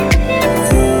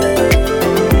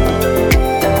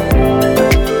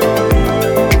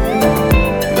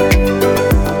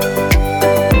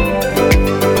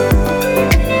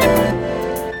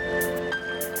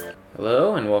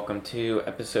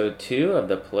of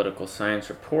the Political Science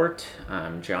Report.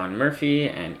 I'm John Murphy,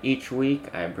 and each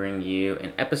week I bring you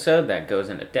an episode that goes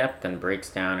into depth and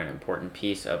breaks down an important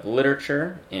piece of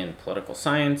literature in political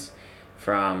science,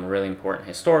 from really important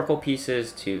historical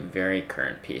pieces to very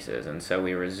current pieces. And so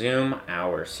we resume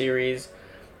our series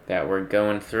that we're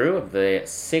going through of the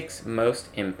 6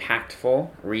 most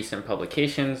impactful recent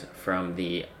publications from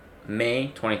the May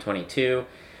 2022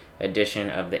 edition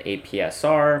of the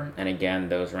APSR. And again,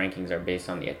 those rankings are based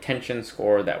on the attention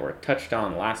score that were touched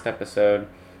on last episode,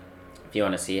 if you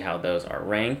want to see how those are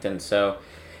ranked. And so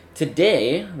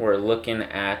today we're looking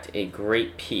at a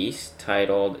great piece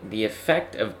titled "The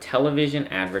Effect of Television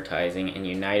Advertising in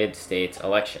United States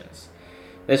Elections."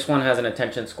 This one has an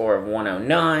attention score of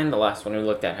 109. The last one we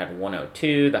looked at had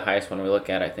 102. The highest one we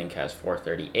look at, I think, has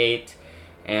 438.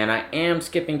 And I am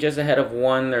skipping just ahead of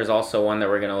one. There's also one that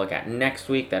we're going to look at next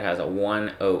week that has a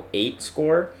 108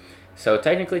 score. So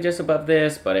technically just above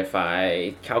this, but if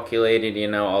I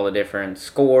calculated, all the different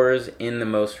scores in the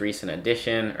most recent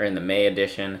edition, or in the May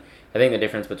edition, I think the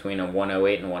difference between a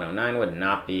 108 and 109 would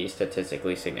not be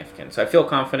statistically significant. So I feel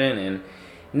confident in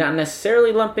not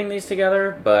necessarily lumping these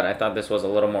together, but I thought this was a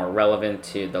little more relevant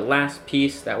to the last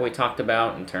piece that we talked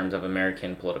about in terms of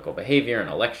American political behavior and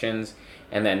elections.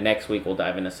 And then next week we'll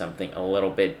dive into something a little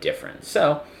bit different.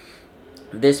 So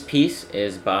this piece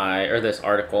is this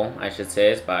article, I should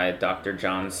say, is by Dr.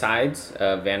 John Sides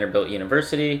of Vanderbilt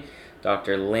University,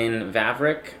 Dr. Lynn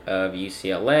Vavreck of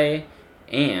UCLA,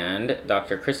 and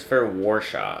Dr. Christopher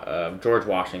Warshaw of George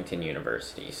Washington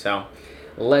University. So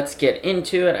let's get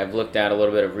into it. I've looked at a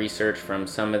little bit of research from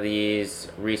some of these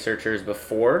researchers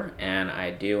before, and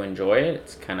I do enjoy it.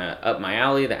 It's kind of up my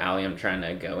alley, the alley I'm trying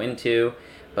to go into.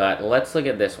 But let's look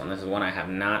at this one. This is one I have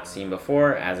not seen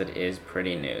before, as it is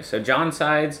pretty new. So John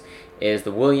Sides is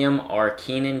the William R.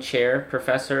 Keenan Chair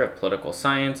Professor of Political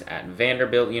Science at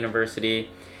Vanderbilt University.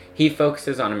 He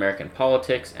focuses on American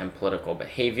politics and political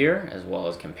behavior, as well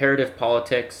as comparative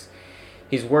politics.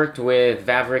 He's worked with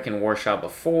Vavreck and Warshaw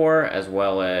before, as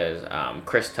well as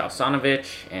Chris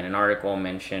Telsonovich, in an article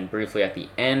mentioned briefly at the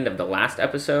end of the last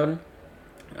episode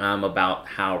about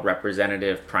how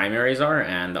representative primaries are,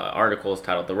 and the article is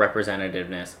titled "The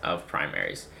Representativeness of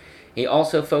Primaries." He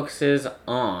also focuses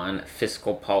on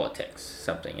fiscal politics,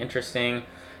 something interesting.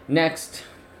 Next,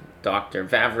 Dr.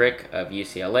 Vavreck of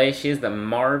UCLA. She is the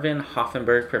Marvin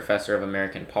Hoffenberg Professor of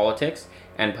American Politics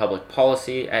and Public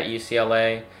Policy at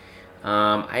UCLA. When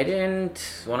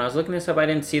I was looking this up, I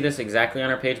didn't see this exactly on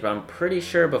her page, but I'm pretty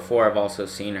sure before I've also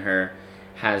seen her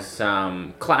has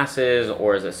some classes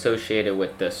or is associated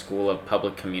with the School of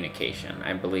Public Communication.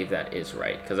 I believe that is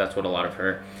right, because that's what a lot of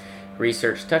her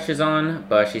research touches on,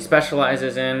 but she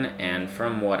specializes in, and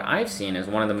from what I've seen, is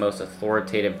one of the most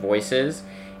authoritative voices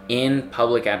in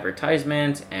public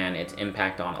advertisement and its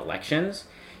impact on elections.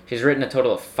 She's written a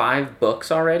total of 5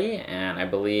 books already, and I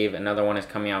believe another one is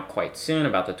coming out quite soon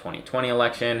about the 2020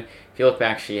 election. If you look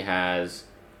back, she has,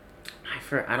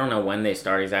 I don't know when they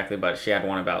start exactly, but she had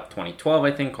one about 2012,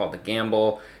 I think, called The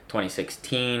Gamble,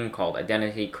 2016 called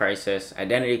Identity Crisis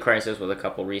with a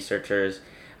couple researchers,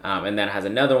 and then has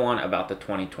another one about the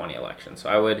 2020 election. So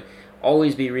I would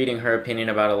always be reading her opinion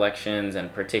about elections,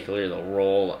 and particularly the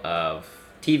role of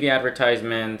TV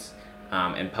advertisements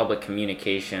and public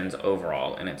communications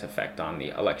overall and its effect on the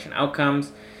election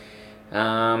outcomes.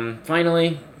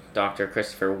 Finally, Dr.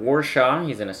 Christopher Warshaw.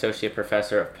 He's an associate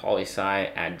professor of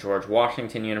poli-sci at George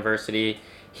Washington University.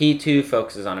 He too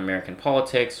focuses on American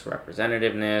politics,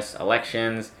 representativeness,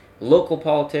 elections, local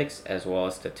politics, as well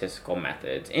as statistical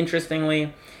methods.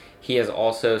 Interestingly, he has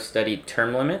also studied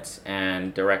term limits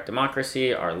and direct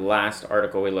democracy. Our last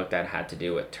article we looked at had to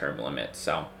do with term limits.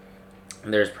 So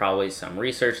there's probably some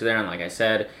research there. And like I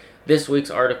said, this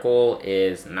week's article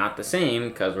is not the same,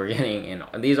 because we're getting in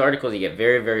these articles, you get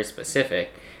very, very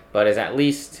specific, but is at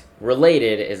least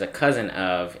related, is a cousin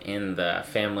of, in the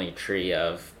family tree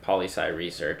of poli-sci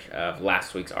research, of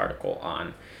last week's article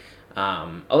on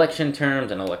election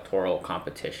terms and electoral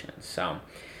competitions. So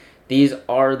these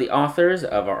are the authors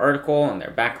of our article and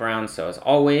their backgrounds. So as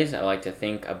always, I like to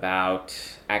think about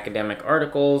academic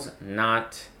articles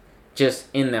not just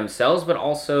in themselves, but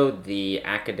also the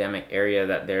academic area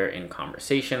that they're in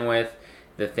conversation with,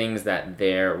 the things that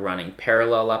they're running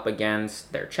parallel up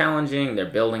against, they're challenging, they're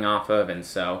building off of. And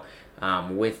so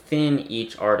within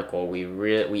each article,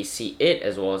 we see it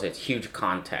as well as its huge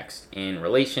context in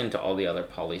relation to all the other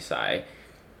poli-sci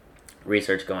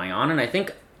research going on. And I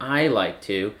think I like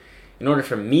to, in order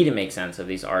for me to make sense of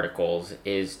these articles,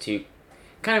 is to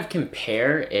kind of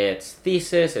compare its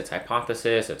thesis, its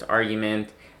hypothesis, its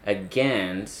argument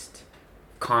against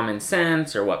common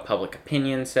sense or what public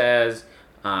opinion says,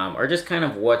 or just kind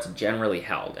of what's generally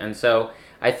held. And so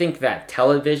I think that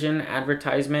television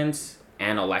advertisements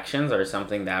and elections are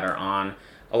something that are on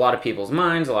a lot of people's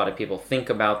minds. A lot of people think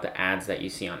about the ads that you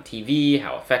see on TV,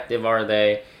 how effective are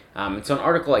they? So an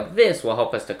article like this will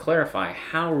help us to clarify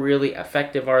how really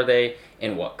effective are they,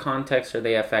 in what context are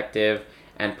they effective,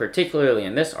 and particularly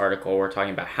in this article, we're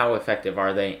talking about how effective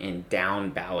are they in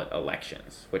down-ballot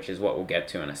elections, which is what we'll get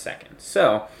to in a second.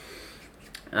 So,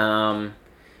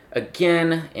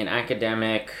 again, an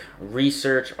academic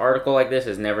research article like this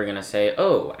is never going to say,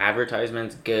 oh,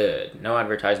 advertisement's good, no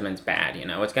advertisement's bad.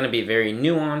 It's going to be very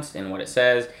nuanced in what it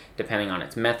says, depending on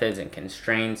its methods and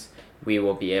constraints. We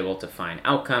will be able to find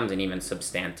outcomes and even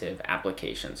substantive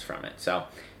applications from it. So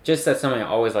just that's something I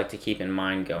always like to keep in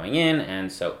mind going in.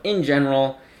 And so in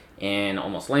general, in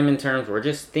almost layman terms, we're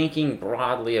just thinking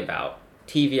broadly about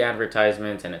TV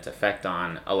advertisements and its effect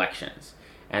on elections.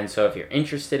 And so if you're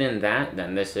interested in that,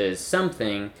 then this is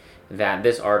something that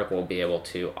this article will be able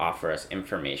to offer us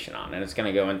information on. And it's going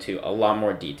to go into a lot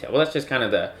more detail. Well, that's just kind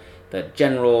of the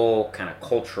general kind of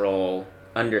cultural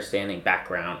understanding,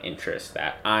 background, interest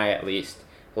that I at least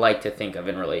like to think of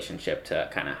in relationship to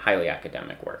kind of highly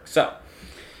academic work. So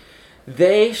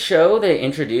they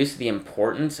introduce the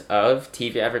importance of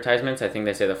TV advertisements. I think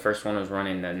they say the first one was run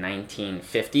in the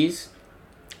 1950s.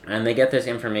 And they get this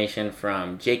information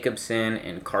from Jacobson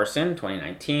and Carson,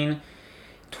 2019.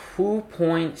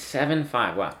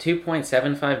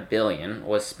 2.75 billion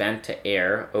was spent to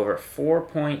air over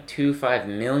 4.25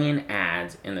 million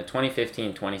ads in the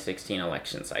 2015-2016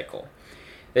 election cycle.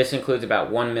 This includes about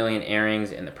 1 million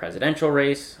airings in the presidential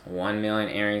race, 1 million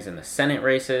airings in the Senate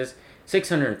races,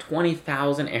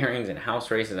 620,000 airings in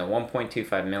House races, and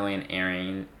 1.25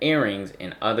 million airings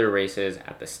in other races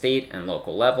at the state and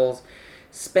local levels.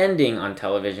 Spending on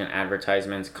television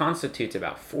advertisements constitutes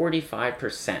about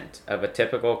 45% of a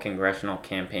typical congressional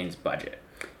campaign's budget.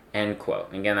 End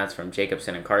quote. Again, that's from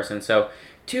Jacobson and Carson. So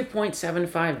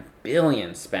 $2.75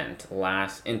 billion spent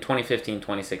in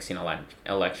 2015-2016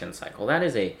 election cycle. That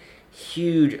is a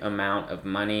huge amount of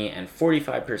money and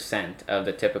 45% of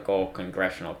the typical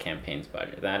congressional campaign's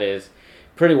budget. That is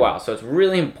pretty wild. So it's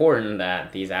really important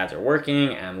that these ads are working,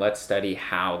 and let's study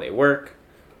how they work,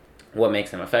 what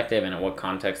makes them effective, and in what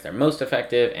context they're most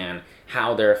effective, and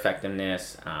how their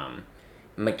effectiveness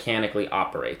mechanically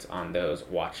operates on those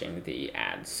watching the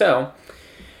ads. So,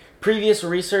 previous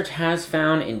research has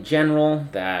found in general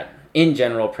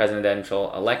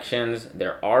presidential elections,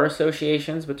 there are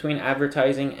associations between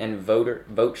advertising and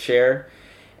vote share,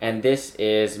 and this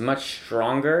is much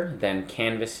stronger than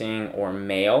canvassing or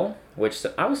mail, which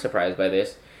I was surprised by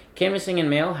this. Canvassing and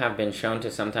mail have been shown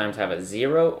to sometimes have a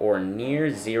zero or near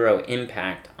zero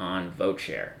impact on vote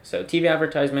share. So TV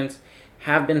advertisements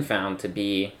have been found to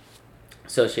be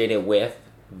associated with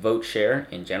vote share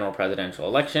in general presidential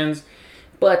elections.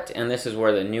 But, and this is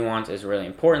where the nuance is really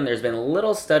important, there's been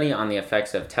little study on the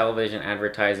effects of television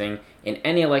advertising in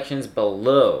any elections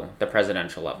below the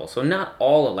presidential level. So not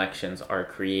all elections are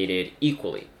created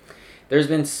equally. There's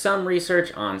been some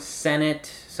research on Senate,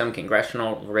 some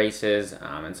congressional races,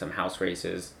 and some House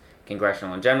races,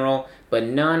 congressional in general, but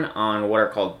none on what are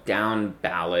called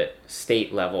down-ballot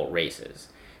state-level races.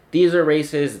 These are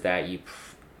races that you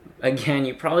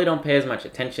probably don't pay as much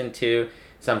attention to,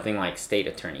 something like state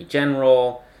attorney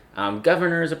general.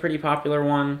 Governor is a pretty popular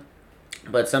one,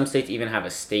 but some states even have a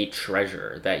state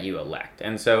treasurer that you elect.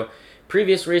 And so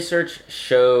previous research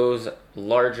shows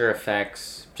larger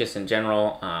effects just in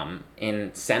general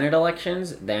in Senate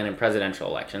elections than in presidential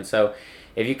elections. So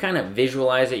if you kind of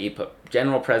visualize it, you put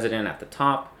general president at the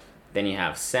top, then you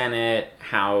have Senate,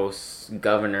 House,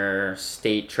 governor,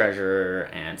 state treasurer,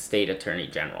 and state attorney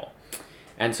general.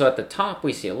 And so at the top,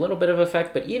 we see a little bit of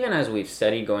effect, but even as we've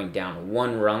studied going down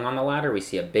one rung on the ladder, we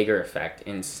see a bigger effect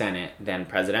in Senate than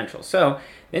presidential. So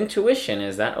the intuition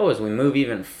is that, as we move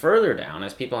even further down,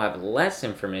 as people have less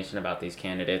information about these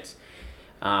candidates,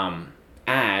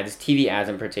 TV ads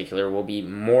in particular, will be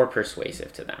more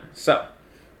persuasive to them. So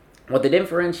what they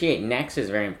differentiate next is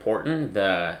very important,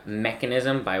 the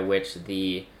mechanism by which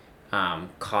the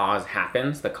cause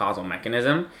happens, the causal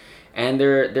mechanism. And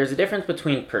there's a difference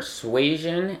between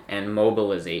persuasion and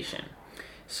mobilization.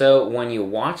 So when you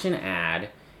watch an ad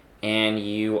and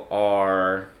you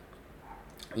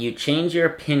change your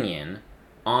opinion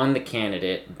on the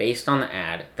candidate based on the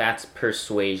ad, that's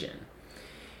persuasion.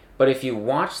 But if you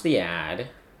watch the ad,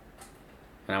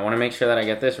 and I want to make sure that I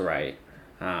get this right,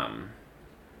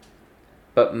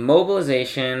 but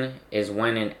mobilization is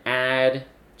when an ad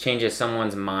changes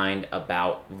someone's mind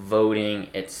about voting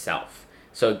itself.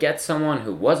 So it gets someone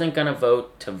who wasn't going to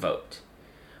vote to vote.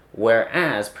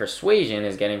 Whereas persuasion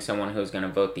is getting someone who's going to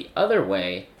vote the other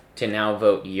way to now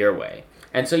vote your way.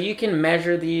 And so you can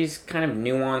measure these kind of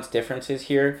nuanced differences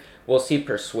here. We'll see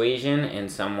persuasion in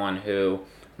someone who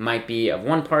might be of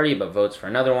one party but votes for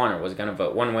another one, or was going to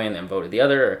vote one way and then voted the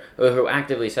other, or who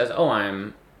actively says, oh,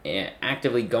 I'm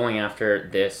actively going after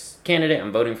this candidate,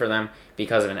 I'm voting for them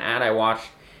because of an ad I watched.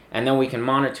 And then we can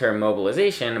monitor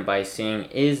mobilization by seeing,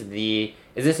 is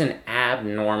this an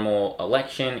abnormal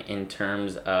election in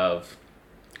terms of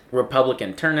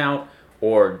Republican turnout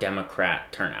or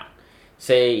Democrat turnout?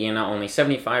 Say, only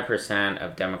 75%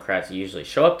 of Democrats usually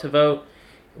show up to vote.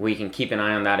 We can keep an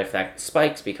eye on that. If that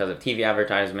spikes because of TV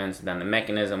advertisements, then the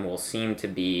mechanism will seem to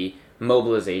be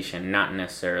mobilization, not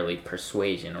necessarily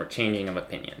persuasion or changing of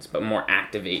opinions, but more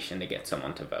activation to get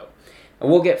someone to vote. And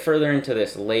we'll get further into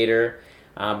this later,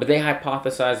 but they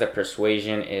hypothesize that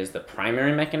persuasion is the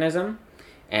primary mechanism.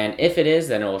 And if it is,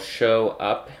 then it will show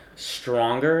up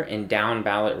stronger in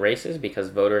down-ballot races because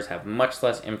voters have much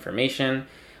less information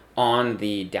on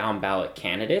the down-ballot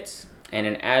candidates, and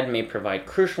an ad may provide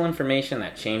crucial information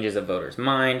that changes a voter's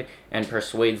mind and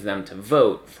persuades them to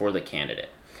vote for the candidate.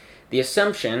 The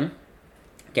assumption,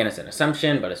 again it's an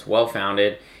assumption but it's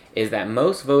well-founded, is that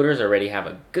most voters already have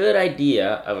a good idea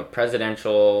of a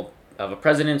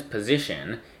president's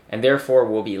position and therefore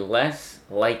will be less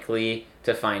likely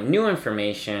to find new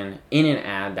information in an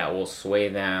ad that will sway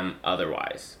them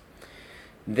otherwise.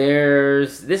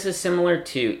 This is similar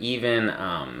to even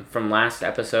from last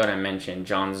episode I mentioned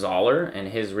John Zoller and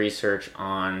his research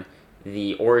on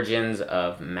the origins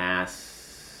of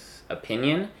mass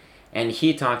opinion, and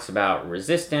he talks about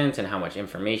resistance and how much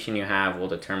information you have will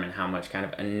determine how much kind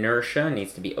of inertia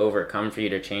needs to be overcome for you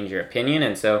to change your opinion.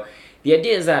 And so the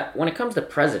idea is that when it comes to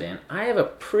president, I have a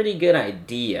pretty good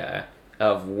idea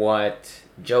of what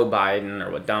Joe Biden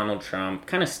or what Donald Trump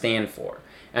kind of stand for.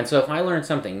 And so if I learn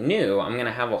something new, I'm going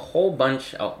to have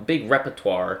a big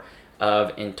repertoire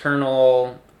of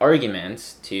internal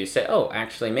arguments to say, oh,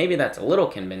 actually, maybe that's a little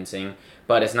convincing,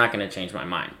 but it's not going to change my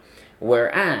mind.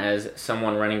 Whereas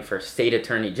someone running for state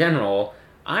attorney general,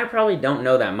 I probably don't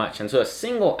know that much. And so a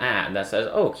single ad that says,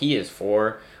 oh, he is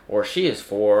for or she is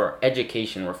for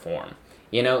education reform,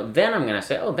 then I'm going to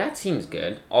say, oh, that seems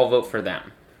good. I'll vote for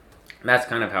them. That's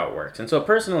kind of how it works. And so a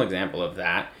personal example of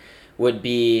that would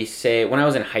be, say, when I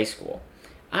was in high school.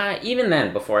 Even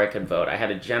then, before I could vote, I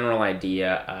had a general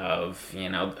idea of,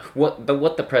 what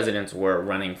the presidents were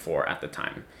running for at the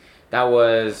time. That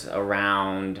was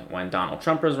around when Donald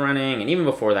Trump was running, and even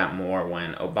before that more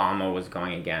when Obama was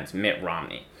going against Mitt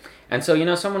Romney. And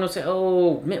so, someone would say,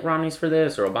 oh, Mitt Romney's for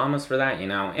this or Obama's for that,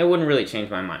 it wouldn't really change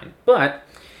my mind. But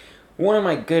one of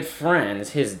my good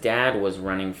friends, his dad was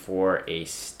running for a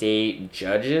state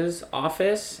judge's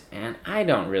office, and I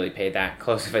don't really pay that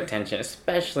close of attention,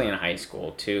 especially in high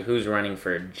school, to who's running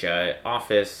for judge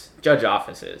offices,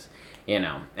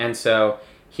 And so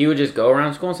he would just go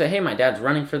around school and say, hey, my dad's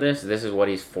running for this is what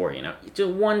he's for,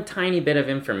 Just one tiny bit of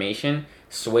information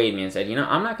swayed me and said,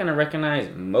 I'm not going to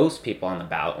recognize most people on the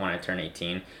ballot when I turn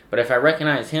 18, but if I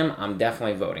recognize him, I'm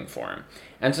definitely voting for him.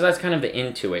 And so that's kind of the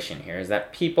intuition here, is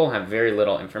that people have very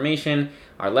little information,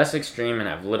 are less extreme, and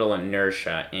have little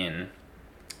inertia in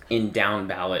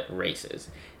down-ballot races.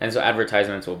 And so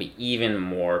advertisements will be even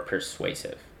more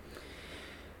persuasive.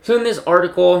 So in this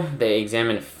article, they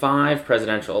examined 5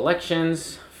 presidential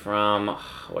elections from,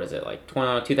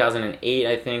 2008,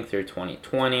 I think, through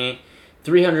 2020,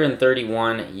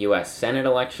 331 U.S. Senate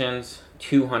elections,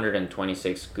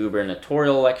 226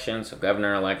 gubernatorial elections, so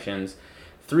governor elections,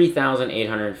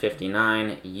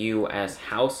 3,859 U.S.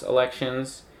 House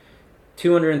elections,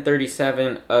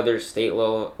 237 other state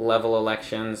level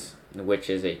elections, which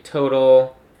is a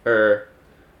total,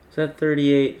 is that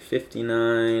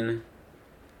 3859?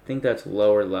 I think that's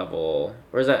lower level,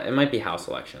 or is that, it might be House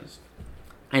elections.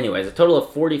 Anyways, a total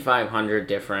of 4,500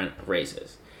 different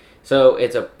races. So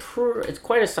it's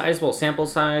quite a sizable sample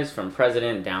size from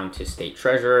president down to state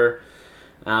treasurer.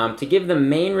 To give the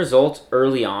main results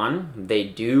early on, they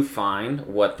do find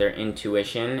what their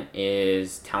intuition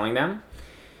is telling them,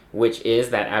 which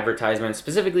is that advertisements,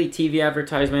 specifically TV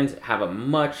advertisements, have a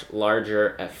much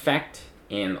larger effect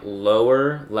in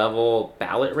lower level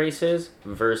ballot races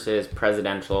versus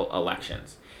presidential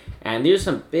elections. And these are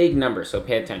some big numbers, so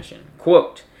pay attention.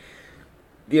 Quote,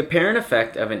 the apparent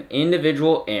effect of an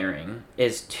individual airing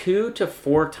is 2 to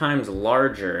 4 times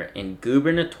larger in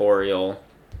gubernatorial,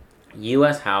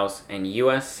 U.S. House, and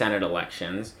U.S. Senate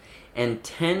elections, and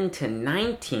 10 to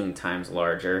 19 times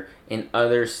larger in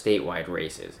other statewide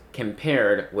races,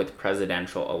 compared with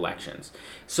presidential elections.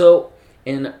 So,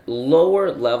 in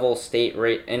lower level state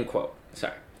rate, end quote,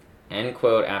 sorry. end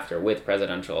quote, after with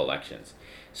presidential elections.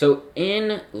 So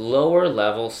in lower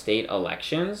level state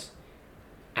elections,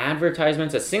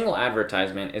 advertisements, a single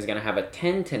advertisement is going to have a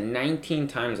 10 to 19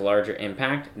 times larger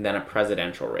impact than a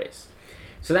presidential race.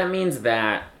 So that means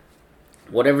that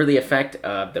whatever the effect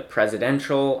of the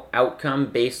presidential outcome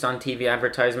based on TV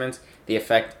advertisements, the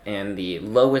effect in the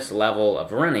lowest level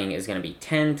of running is going to be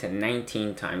 10 to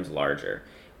 19 times larger,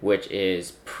 which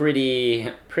is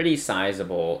pretty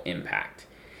sizable impact.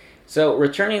 So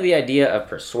returning to the idea of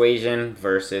persuasion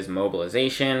versus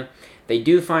mobilization, they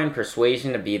do find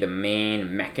persuasion to be the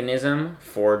main mechanism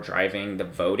for driving the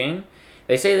voting.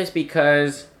 They say this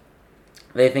because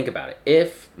they think about it.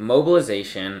 If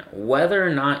mobilization, whether or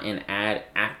not an ad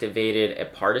activated a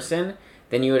partisan,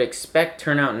 then you would expect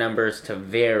turnout numbers to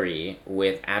vary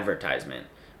with advertisement.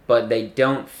 But they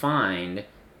don't find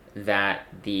that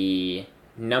the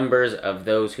numbers of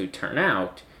those who turn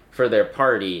out for their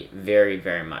party vary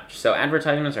very much. So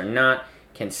advertisements are not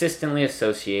consistently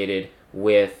associated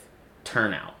with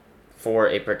turnout for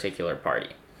a particular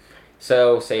party.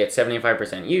 So say it's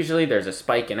 75% usually, there's a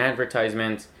spike in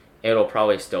advertisements, it'll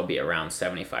probably still be around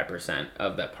 75%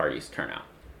 of the party's turnout.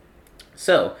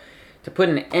 So to put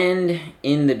an end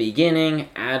in the beginning,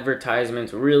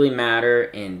 advertisements really matter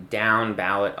in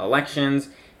down-ballot elections,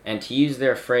 and to use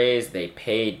their phrase, they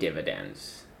pay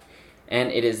dividends.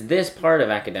 And it is this part of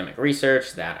academic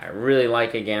research that I really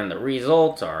like. Again, the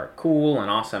results are cool and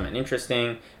awesome and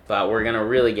interesting, but we're going to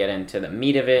really get into the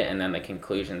meat of it and then the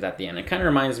conclusions at the end. It kind of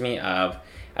reminds me of,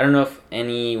 I don't know if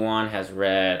anyone has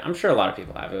read, I'm sure a lot of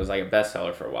people have, it was like a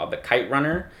bestseller for a while, The Kite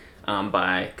Runner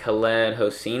by Khaled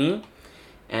Hosseini.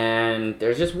 And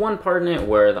there's just one part in it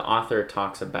where the author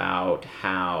talks about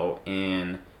how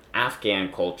in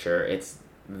Afghan culture, it's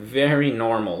very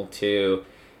normal to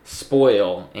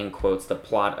spoil, in quotes, the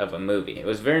plot of a movie. It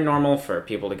was very normal for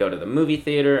people to go to the movie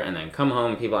theater and then come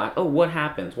home and people ask, oh, what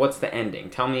happens? What's the ending?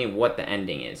 Tell me what the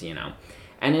ending is, you know?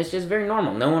 And it's just very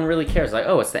normal. No one really cares. Like,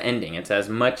 oh, it's the ending. It's as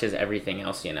much as everything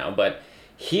else, you know? But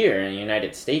here in the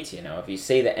United States, you know, if you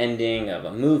say the ending of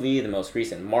a movie, the most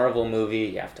recent Marvel movie,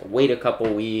 you have to wait a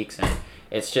couple weeks, and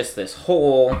it's just this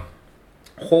whole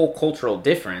cultural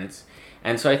difference.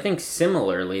 And so I think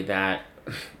similarly that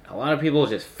a lot of people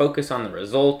just focus on the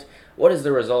result. What is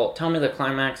the result? Tell me the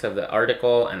climax of the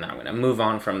article, and then I'm going to move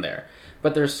on from there.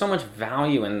 But there's so much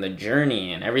value in the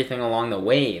journey and everything along the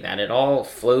way that it all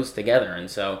flows together. And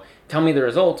so tell me the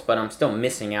results, but I'm still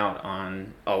missing out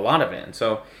on a lot of it. And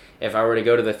so if I were to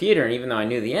go to the theater, and even though I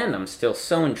knew the end, I'm still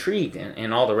so intrigued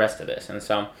in all the rest of this. And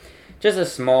so just a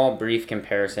small, brief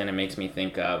comparison, it makes me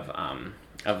think of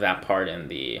that part in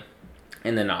the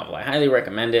novel. I highly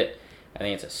recommend it. I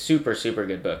think it's a super, super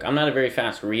good book. I'm not a very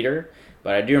fast reader,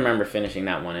 but I do remember finishing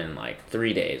that one in like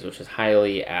 3 days, which is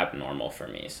highly abnormal for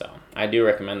me. So I do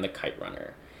recommend The Kite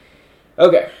Runner.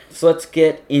 Okay, so let's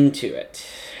get into it.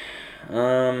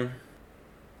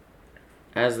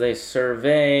 As they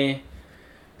survey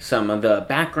some of the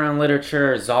background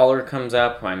literature, Zoller comes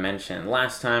up, who I mentioned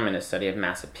last time in his study of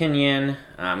mass opinion.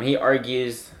 He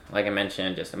argues, like I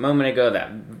mentioned just a moment ago,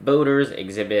 that voters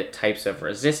exhibit types of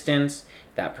resistance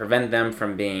that prevent them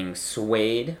from being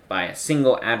swayed by a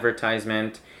single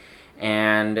advertisement.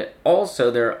 And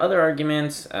also there are other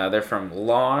arguments, they're from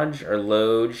Lodge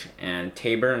and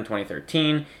Tabor in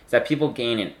 2013, is that people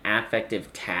gain an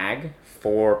affective tag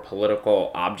for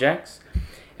political objects.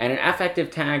 And an affective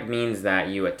tag means that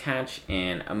you attach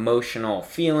an emotional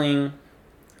feeling,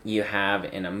 you have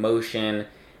an emotion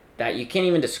that you can't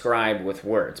even describe with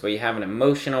words, but you have an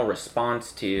emotional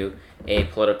response to a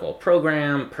political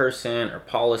program, person, or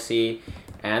policy.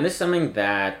 And this is something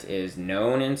that is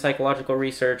known in psychological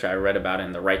research. I read about it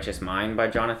in The Righteous Mind by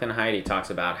Jonathan Haidt. He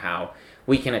talks about how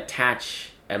we can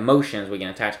attach emotions, we can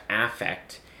attach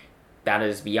affect that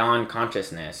is beyond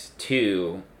consciousness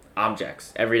to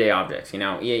objects, everyday objects. You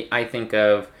know, I think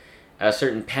of a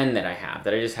certain pen that I have,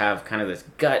 that I just have kind of this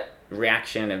gut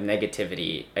reaction of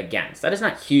negativity against. That is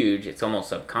not huge, it's almost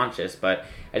subconscious, but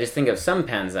I just think of some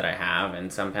pens that I have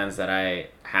and some pens that I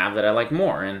have that I like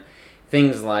more. And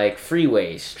things like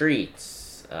freeways,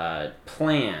 streets,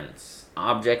 plants,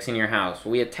 objects in your house,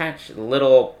 we attach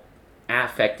little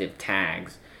affective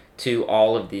tags to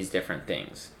all of these different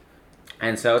things.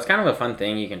 And so it's kind of a fun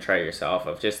thing you can try yourself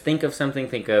of just think of something,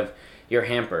 think of your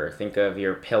hamper, think of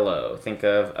your pillow, think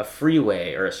of a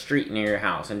freeway or a street near your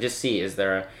house, and just see, is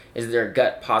there a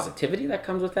gut positivity that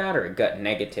comes with that or a gut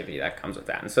negativity that comes with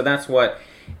that? And so that's what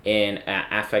an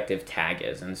affective tag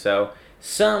is. And so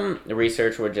some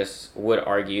research would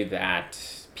argue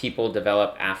that people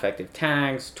develop affective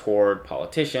tags toward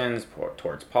politicians,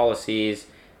 towards policies,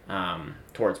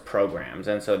 towards programs.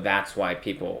 And so that's why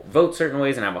people vote certain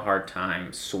ways and have a hard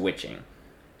time switching.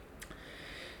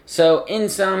 So in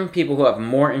sum, people who have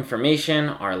more information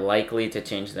are likely to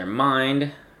change their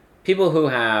mind. People who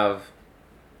have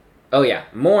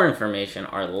more information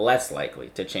are less likely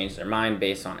to change their mind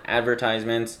based on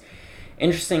advertisements.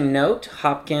 Interesting note,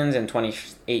 Hopkins in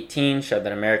 2018 showed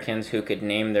that Americans who could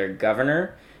name their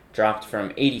governor dropped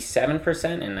from 87%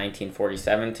 in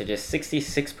 1947 to just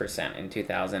 66% in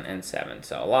 2007.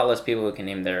 So a lot less people who can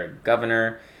name their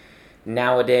governor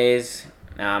nowadays.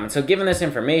 So given this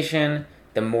information,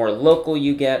 the more local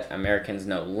you get, Americans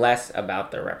know less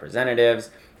about their representatives.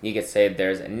 You could say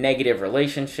there's a negative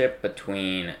relationship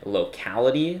between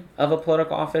locality of a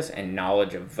political office and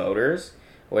knowledge of voters,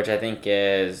 which I think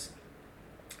is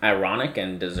ironic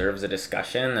and deserves a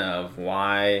discussion of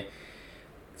why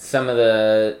some of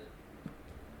the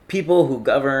people who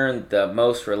govern the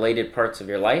most related parts of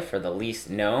your life are the least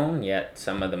known, yet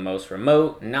some of the most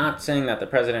remote. Not saying that the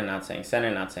president, not saying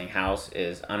Senate, not saying House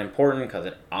is unimportant, because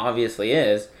it obviously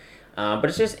is. But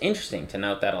it's just interesting to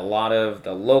note that a lot of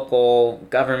the local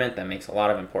government that makes a lot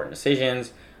of important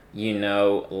decisions, you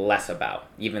know less about,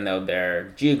 even though they're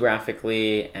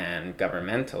geographically and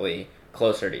governmentally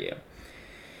closer to you.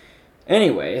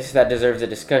 Anyways, that deserves a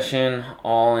discussion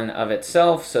all in of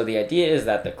itself. So the idea is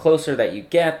that the closer that you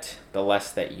get, the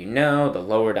less that you know, the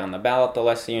lower down the ballot, the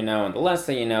less that you know, and the less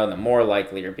that you know, the more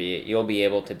likely you'll be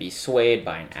able to be swayed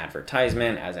by an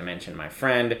advertisement. As I mentioned, my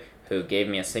friend who gave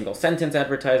me a single sentence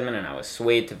advertisement, and I was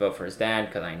swayed to vote for his dad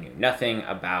because I knew nothing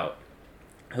about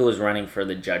who was running for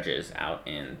the judges out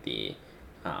in the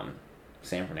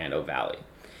San Fernando Valley.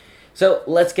 So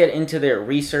let's get into their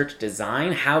research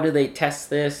design. How do they test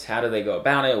this? How do they go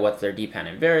about it? What's their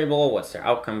dependent variable? What's their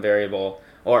outcome variable?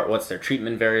 Or what's their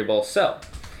treatment variable? So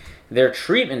their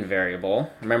treatment variable,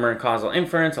 remember in causal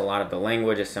inference, a lot of the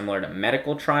language is similar to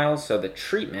medical trials. So the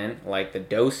treatment, like the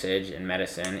dosage in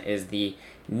medicine, is the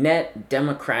net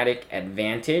democratic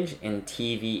advantage in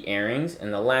TV airings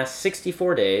in the last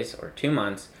 64 days or 2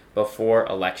 months before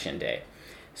election day.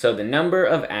 So the number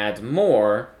of ads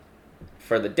more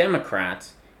for the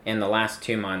Democrats in the last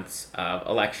 2 months of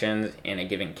elections in a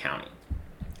given county.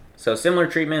 So similar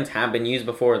treatments have been used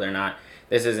before.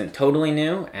 This isn't totally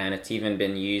new, and it's even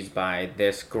been used by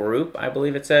this group, I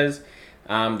believe it says.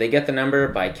 They get the number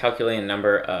by calculating the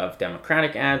number of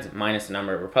Democratic ads minus the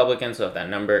number of Republicans. So if that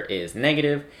number is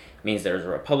negative, it means there's a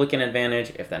Republican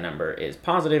advantage. If that number is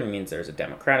positive, it means there's a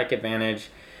Democratic advantage.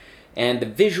 And the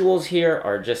visuals here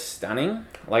are just stunning.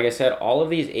 Like I said, all of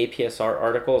these APSR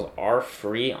articles are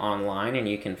free online and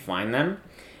you can find them.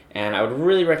 And I would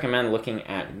really recommend looking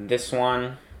at this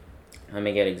one. Let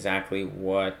me get exactly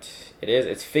what it is.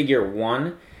 It's figure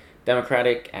 1,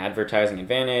 Democratic advertising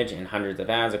advantage in hundreds of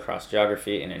ads across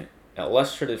geography in an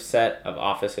illustrative set of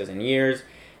offices and years.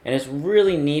 And it's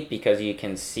really neat because you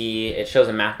can see, it shows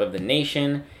a map of the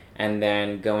nation, and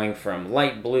then going from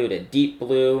light blue to deep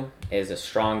blue is a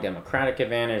strong Democratic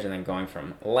advantage, and then going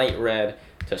from light red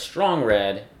to strong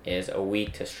red is a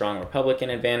weak to strong Republican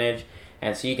advantage.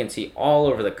 And so you can see all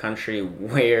over the country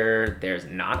where there's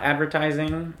not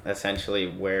advertising, essentially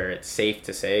where it's safe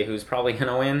to say who's probably going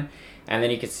to win. And then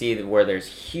you can see where there's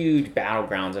huge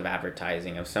battlegrounds of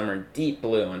advertising, of some are deep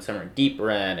blue and some are deep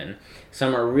red and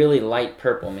some are really light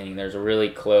purple, meaning there's really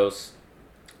close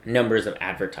numbers of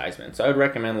advertisements. So I would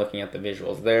recommend looking at the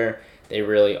visuals there. They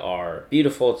really are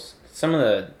beautiful. It's some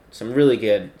really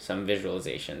good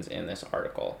visualizations in this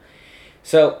article.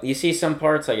 So you see some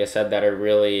parts, like I said, that are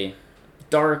really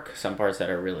dark, some parts that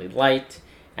are really light,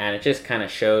 and it just kind of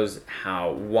shows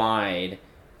how wide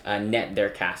a net they're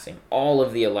casting. All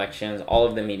of the elections, all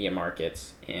of the media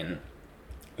markets in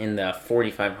the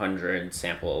 4,500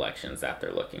 sample elections that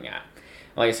they're looking at.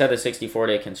 Like I said, the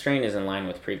 64-day constraint is in line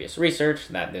with previous research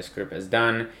that this group has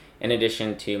done, in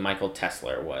addition to Michael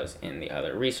Tesler was in the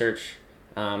other research,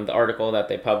 the article that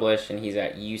they published, and he's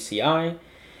at UCI.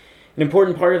 An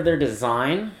important part of their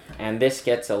design, and this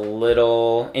gets a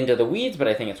little into the weeds, but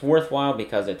I think it's worthwhile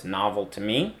because it's novel to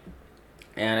me,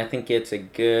 and I think it's a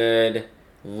good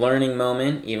learning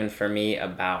moment, even for me,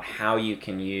 about how you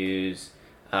can use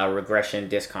regression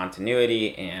discontinuity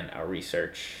in a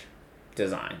research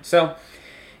design. So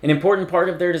an important part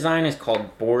of their design is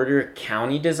called border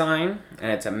county design,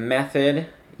 and it's a method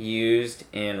used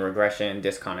in regression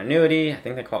discontinuity. I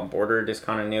think they call it border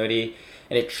discontinuity,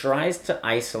 and it tries to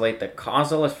isolate the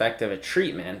causal effect of a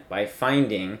treatment by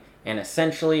finding an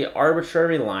essentially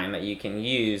arbitrary line that you can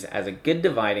use as a good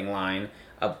dividing line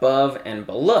above and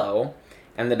below,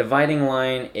 and the dividing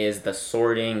line is the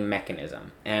sorting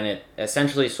mechanism, and it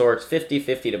essentially sorts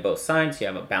 50-50 to both sides, so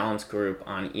you have a balanced group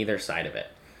on either side of it.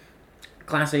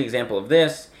 classic example of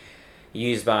this,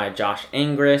 used by Josh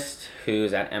Angrist,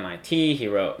 who's at MIT. He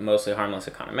wrote Mostly Harmless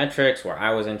Econometrics, where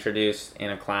I was introduced in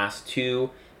a class to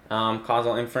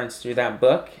causal inference through that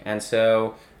book. And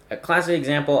so a classic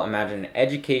example, imagine an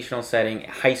educational setting,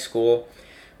 high school,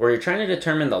 where you're trying to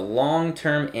determine the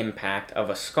long-term impact of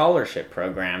a scholarship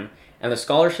program, and the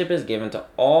scholarship is given to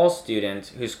all students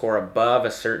who score above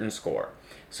a certain score.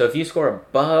 So if you score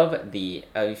above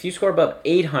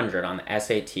 800 on the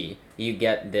SAT, you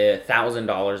get the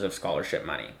 $1,000 of scholarship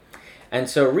money. And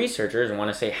so researchers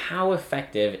want to say, how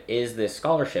effective is this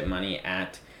scholarship money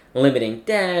at limiting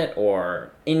debt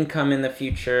or income in the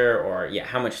future, or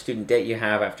how much student debt you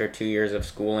have after 2 years of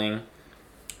schooling,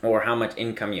 or how much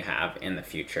income you have in the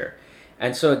future.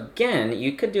 And so again,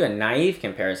 you could do a naive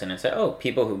comparison and say, oh,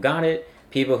 people who got it,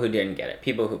 people who didn't get it,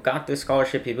 people who got the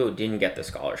scholarship, people who didn't get the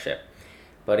scholarship.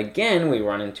 But again, we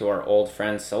run into our old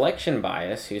friend selection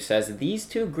bias, who says these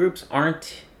two groups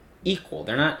aren't equal.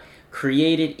 They're not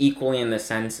created equally in the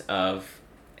sense of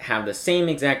have the same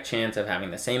exact chance of having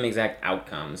the same exact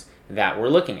outcomes that we're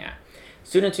looking at.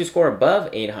 Students who score above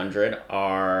 800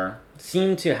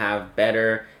 seem to have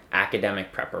better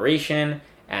academic preparation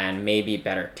and maybe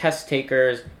better test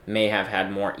takers, may have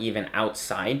had more even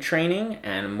outside training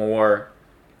and more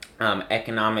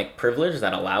economic privilege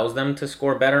that allows them to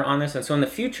score better on this. And so in the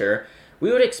future,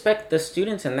 we would expect the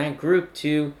students in that group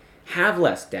to have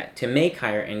less debt, to make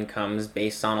higher incomes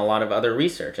based on a lot of other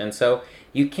research. And so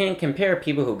you can't compare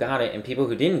people who got it and people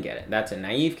who didn't get it. That's a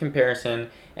naive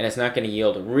comparison, and it's not going to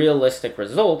yield realistic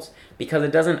results because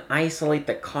it doesn't isolate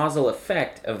the causal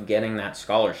effect of getting that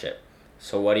scholarship.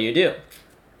 So what do?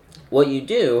 What you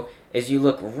do is you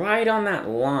look right on that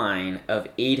line of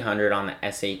 800 on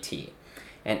the SAT.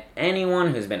 And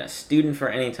anyone who's been a student for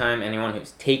any time, anyone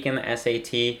who's taken the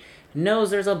SAT, knows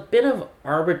there's a bit of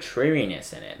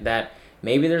arbitrariness in it, that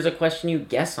maybe there's a question you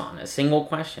guess on, a single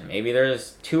question. Maybe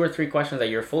there's 2 or 3 questions that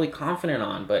you're fully confident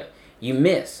on, but you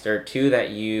missed, or 2 that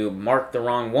you marked the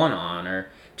wrong one on, or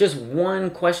just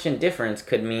 1 question difference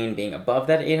could mean being above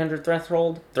that 800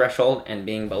 threshold and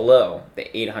being below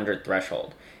the 800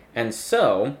 threshold. And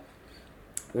so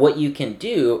what you can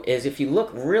do is, if you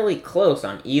look really close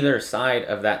on either side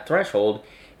of that threshold,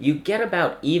 you get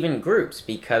about even groups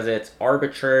because it's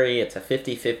arbitrary, it's a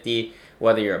 50-50,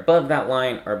 whether you're above that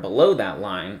line or below that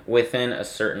line within a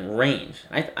certain range.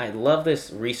 I love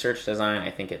this research design.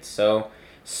 I think it's so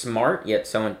smart yet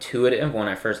so intuitive when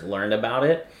I first learned about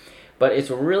it. But it's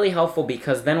really helpful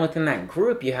because then within that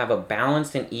group you have a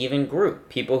balanced and even group.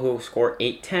 People who score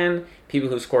 810, people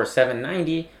who score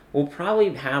 790 will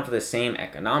probably have the same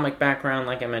economic background,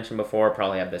 like I mentioned before,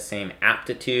 probably have the same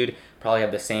aptitude, probably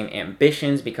have the same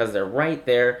ambitions because they're right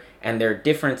there, and their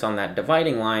difference on that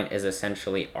dividing line is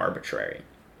essentially arbitrary.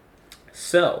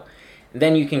 So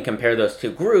then you can compare those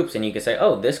 2 groups and you can say,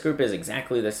 oh, this group is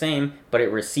exactly the same, but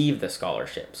it received the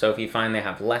scholarship. So if you find they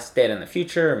have less debt in the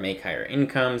future or make higher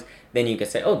incomes, then you can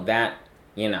say, oh, that,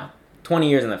 20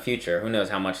 years in the future, who knows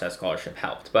how much that scholarship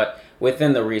helped. But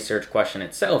within the research question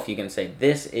itself, you can say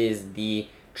this is the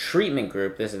treatment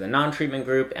group, this is the non-treatment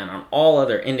group, and on all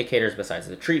other indicators besides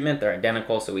the treatment, they're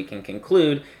identical, so we can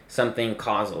conclude something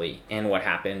causally in what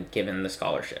happened given the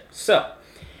scholarship. So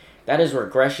that is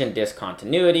regression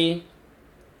discontinuity.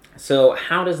 So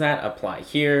how does that apply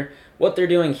here? What they're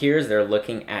doing here is they're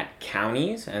looking at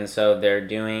counties, and so they're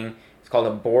doing, it's called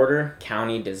a border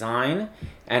county design.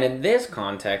 And in this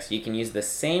context, you can use the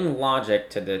same logic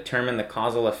to determine the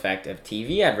causal effect of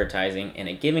TV advertising in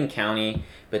a given county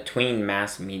between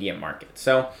mass media markets.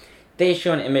 So they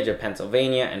show an image of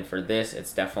Pennsylvania, and for this,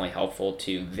 it's definitely helpful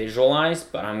to visualize,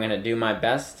 but I'm going to do my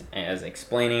best as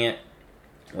explaining it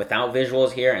without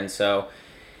visuals here. And so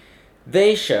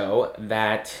they show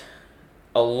that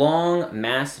along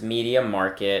mass media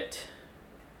markets,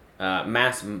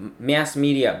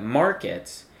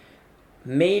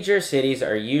 major cities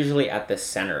are usually at the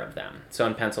center of them. So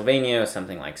in Pennsylvania,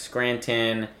 something like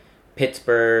Scranton,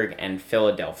 Pittsburgh, and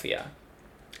Philadelphia.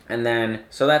 And then,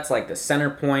 so that's like the center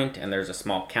point, and there's a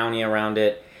small county around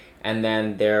it. And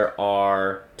then there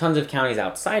are tons of counties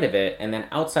outside of it, and then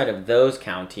outside of those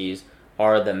counties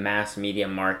are the mass media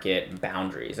market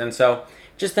boundaries. And so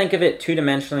just think of it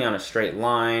 2-dimensionally on a straight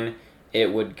line.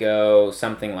 It would go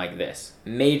something like this: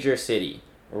 major city,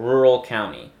 rural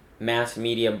county, mass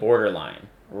media borderline,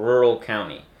 rural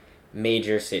county,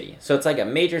 major city. So it's like a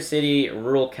major city,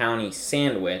 rural county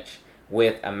sandwich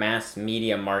with a mass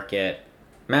media market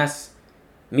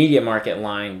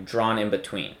line drawn in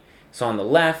between. So on the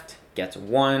left gets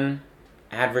one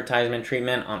advertisement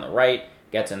treatment, on the right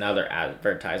gets another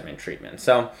advertisement treatment.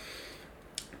 So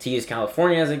to use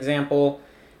California as an example,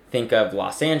 think of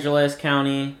Los Angeles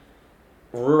County,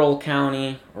 rural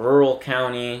county,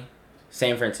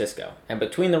 San Francisco. And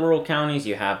between the rural counties,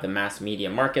 you have the mass media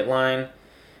market line.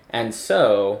 And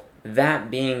so,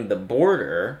 that being the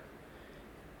border,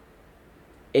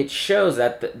 it shows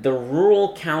that the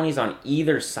rural counties on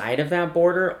either side of that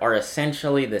border are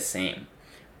essentially the same.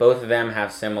 Both of them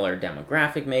have similar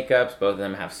demographic makeups, both of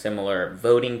them have similar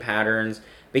voting patterns,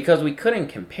 because we couldn't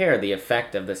compare the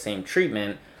effect of the same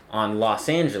treatment on Los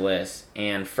Angeles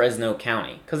and Fresno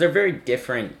County, because they're very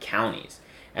different counties.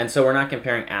 And so we're not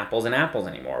comparing apples and apples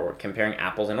anymore. We're comparing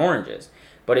apples and oranges.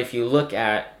 But if you look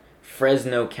at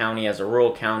Fresno County as a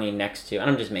rural county next to, and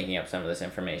I'm just making up some of this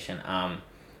information,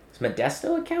 is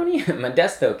Modesto a county?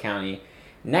 Modesto County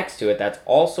next to it, that's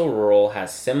also rural,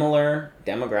 has similar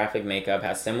demographic makeup,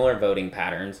 has similar voting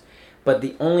patterns, but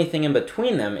the only thing in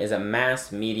between them is a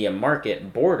mass media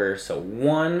market border, so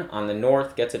one on the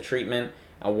north gets a treatment,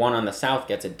 and one on the south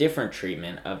gets a different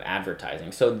treatment of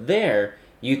advertising. So there,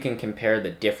 you can compare the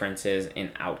differences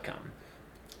in outcome.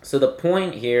 So the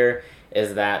point here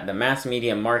is that the mass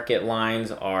media market lines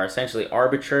are essentially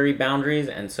arbitrary boundaries,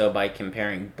 and so by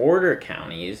comparing border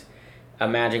counties,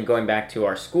 imagine going back to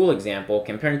our school example,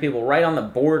 comparing people right on the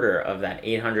border of that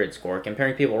 800 score,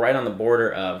 comparing people right on the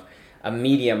border of a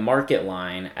media market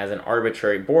line as an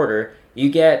arbitrary border, you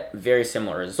get very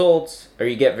similar results, or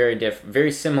you get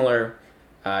very similar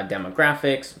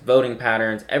demographics, voting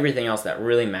patterns, everything else that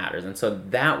really matters. And so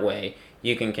that way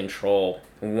you can control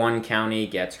one county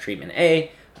gets treatment A,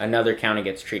 another county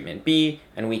gets treatment B,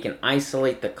 and we can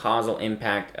isolate the causal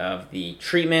impact of the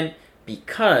treatment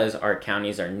because our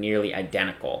counties are nearly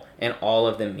identical in all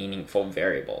of the meaningful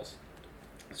variables.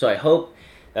 So I hope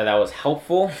that was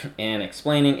helpful in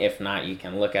explaining. If not, you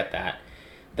can look at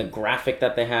the graphic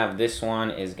that they have. This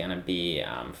one is going to be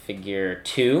figure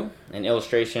 2, an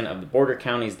illustration of the border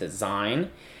county's design.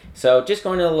 So just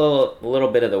going to a little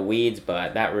bit of the weeds,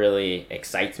 but that really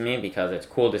excites me because it's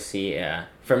cool to see,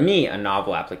 for me, a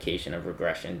novel application of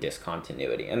regression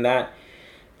discontinuity. And that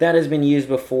has been used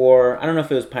before. I don't know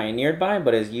if it was pioneered by,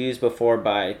 but is used before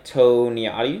by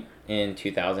Toniadi in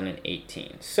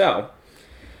 2018. So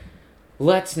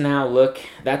let's now look.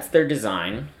 That's their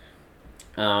design,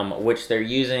 which they're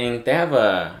using. They have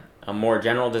a more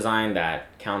general design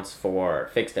that counts for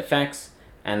fixed effects,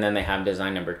 and then they have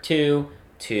design number 2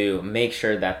 to make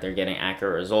sure that they're getting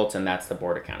accurate results, and that's the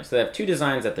border county. So they have 2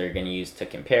 designs that they're going to use to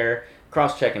compare,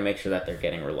 cross-check, and make sure that they're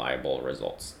getting reliable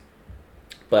results.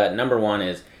 But number 1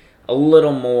 is a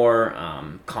little more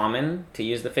common to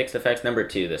use the fixed effects. Number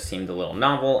 2, this seemed a little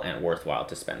novel and worthwhile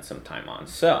to spend some time on.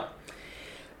 So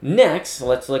next,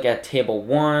 let's look at table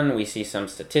 1. We see some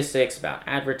statistics about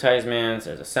advertisements.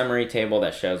 There's a summary table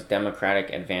that shows Democratic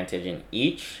advantage in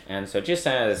each. And so just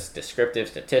as descriptive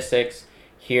statistics,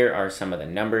 here are some of the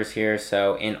numbers here.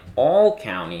 So in all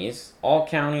counties, all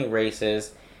county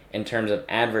races, in terms of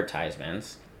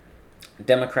advertisements,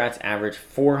 Democrats average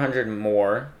 400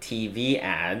 more TV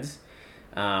ads,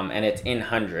 and it's in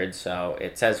hundreds, so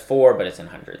it says 4, but it's in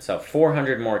hundreds. So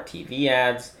 400 more TV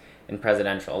ads in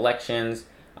presidential elections,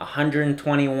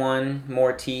 121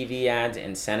 more TV ads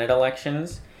in Senate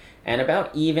elections, and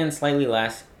about even, slightly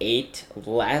less, 8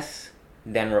 less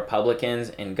than Republicans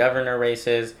in governor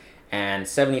races, and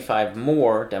 75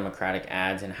 more Democratic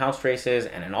ads in House races,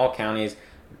 and in all counties,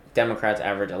 Democrats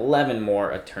average 11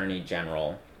 more Attorney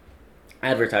General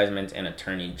advertisements in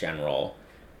Attorney General,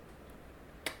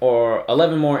 or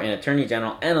 11 more in Attorney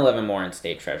General and 11 more in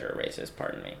State Treasurer races,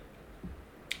 pardon me.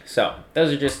 So,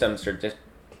 those are just some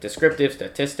descriptive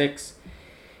statistics.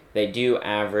 They do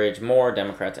average more,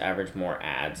 Democrats average more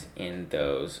ads in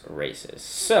those races.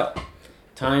 So,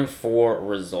 time for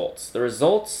results. The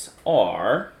results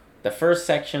are, the first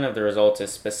section of the results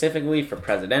is specifically for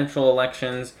presidential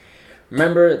elections.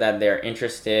 Remember that they're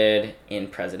interested in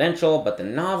presidential, but the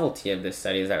novelty of this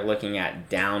study is that looking at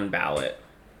down-ballot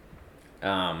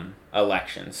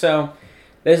elections. So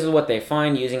this is what they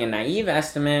find using a naive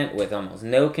estimate with almost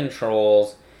no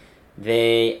controls.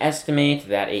 They estimate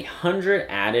that 100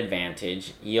 ad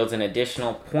advantage yields an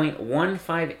additional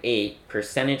 0.158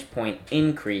 percentage point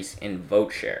increase in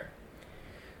vote share.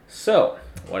 So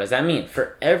what does that mean?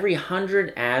 For every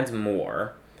 100 ads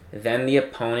more than the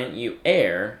opponent you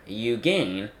air, you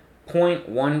gain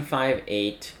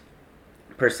 0.158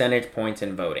 percentage points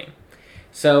in voting.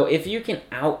 So if you can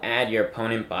out-ad your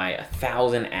opponent by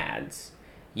 1,000 ads,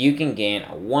 you can gain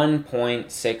a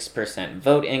 1.6%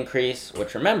 vote increase,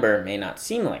 which, remember, may not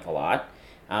seem like a lot,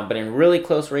 but in really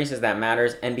close races that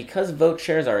matters. And because vote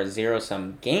shares are a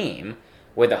zero-sum game,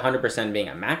 with 100% being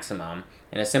a maximum,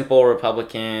 in a simple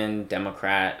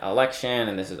Republican-Democrat election,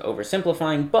 and this is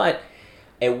oversimplifying, but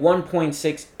A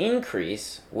 1.6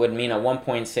 increase would mean a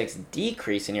 1.6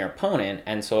 decrease in your opponent,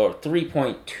 and so a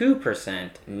 3.2%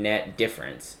 net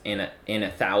difference in a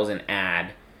 1,000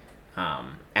 ad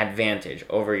advantage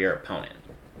over your opponent.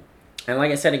 And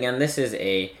like I said again, this is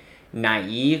a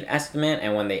naive estimate,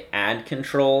 and when they add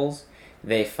controls,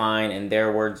 they find, in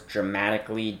their words,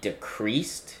 dramatically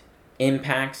decreased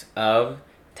impacts of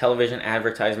television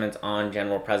advertisements on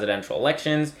general presidential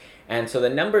elections. And so the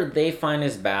number they find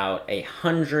is about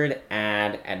 100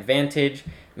 ad advantage,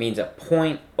 means a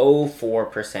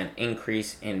 0.04%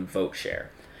 increase in vote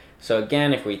share. So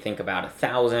again, if we think about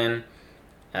 1,000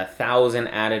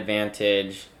 ad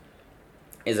advantage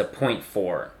is a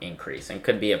 0.4 increase and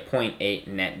could be a 0.8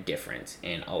 net difference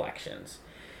in elections.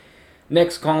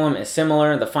 Next column is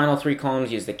similar. The final three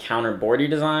columns use the counter border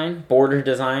design. Border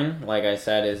design, like I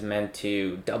said, is meant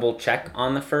to double check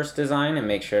on the first design and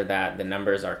make sure that the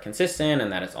numbers are consistent and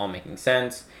that it's all making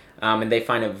sense. And they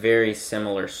find a very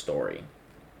similar story.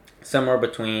 Somewhere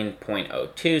between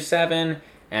 0.027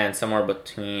 and somewhere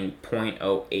between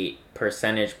 0.08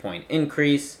 percentage point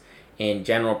increase in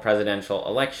general presidential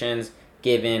elections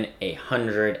given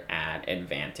 100 ad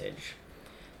advantage.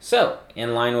 So,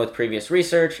 in line with previous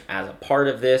research, as a part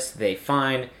of this, they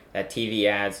find that TV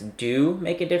ads do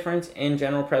make a difference in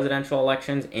general presidential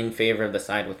elections in favor of the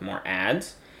side with more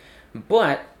ads.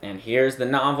 But, and here's the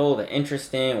novel, the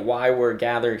interesting, why we're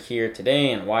gathered here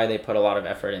today and why they put a lot of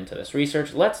effort into this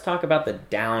research, let's talk about the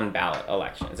down-ballot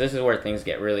elections. This is where things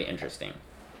get really interesting.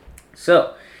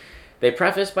 So, they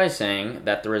preface by saying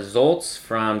that the results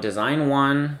from Design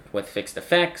 1 with fixed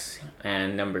effects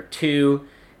and number 2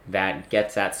 that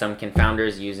gets at some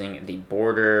confounders using the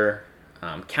border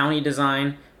county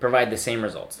design provide the same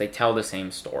results. They tell the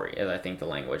same story, as I think the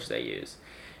language they use.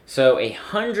 So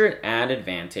 100 ad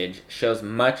advantage shows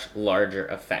much larger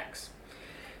effects.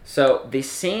 So the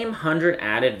same 100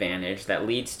 ad advantage that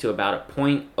leads to about a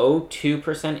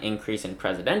 0.02% increase in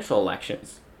presidential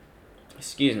elections,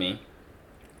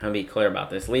 I'll be clear about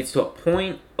this, leads to a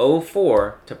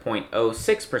 0.04 to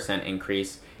 0.06%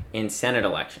 increase in Senate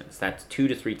elections. That's 2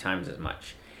 to 3 times as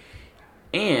much.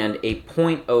 And a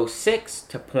 0.06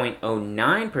 to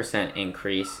 0.09%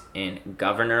 increase in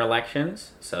governor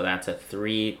elections. So that's a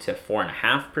 3 to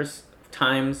 4.5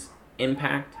 times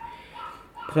impact.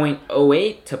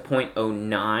 0.08 to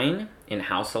 0.09 in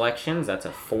House elections. That's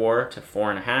a 4 to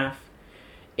 4.5.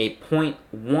 A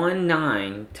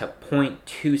 0.19 to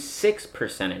 0.26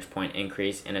 percentage point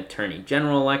increase in attorney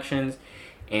general elections.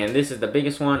 And this is the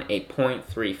biggest one, a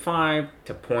 0.35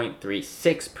 to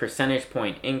 0.36 percentage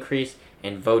point increase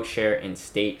in vote share in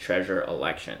state treasurer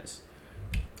elections.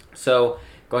 So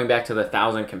going back to the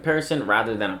 1,000 comparison,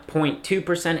 rather than a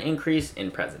 0.2% increase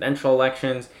in presidential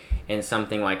elections, in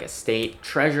something like a state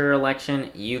treasurer election,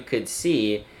 you could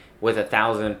see with a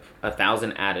 1,000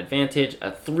 ad advantage, a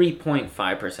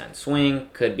 3.5% swing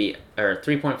could be, or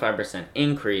 3.5%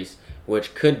 increase,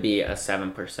 which could be a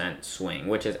 7% swing,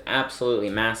 which is absolutely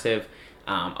massive,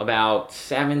 about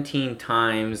 17 and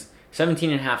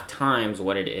a half times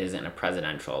what it is in a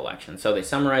presidential election. So they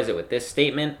summarize it with this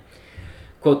statement,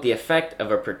 quote, the effect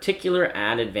of a particular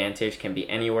ad advantage can be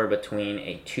anywhere between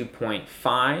a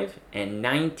 2.5 and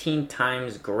 19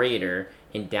 times greater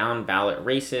in down-ballot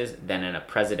races than in a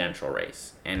presidential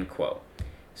race, end quote.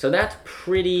 So that's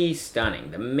pretty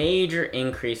stunning. The major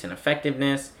increase in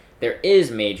effectiveness, there is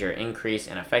major increase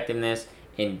in effectiveness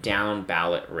in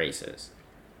down-ballot races.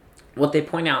 What they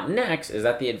point out next is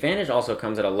that the advantage also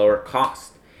comes at a lower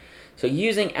cost. So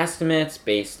using estimates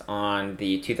based on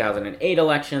the 2008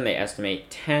 election, they estimate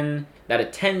that a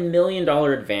 $10 million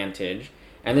advantage,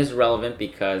 and this is relevant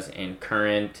because in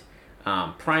current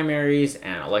primaries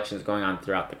and elections going on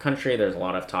throughout the country, there's a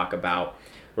lot of talk about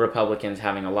Republicans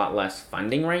having a lot less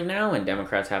funding right now and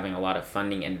Democrats having a lot of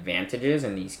funding advantages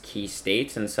in these key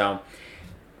states. And so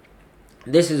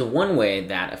this is one way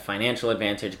that a financial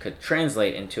advantage could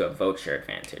translate into a vote share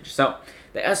advantage. So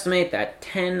they estimate that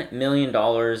 $10 million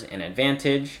in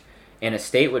advantage in a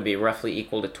state would be roughly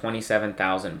equal to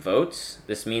 27,000 votes.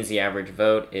 This means the average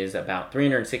vote is about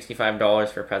 $365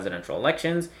 for presidential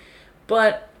elections,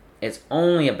 but it's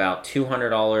only about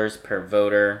 $200 per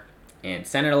voter in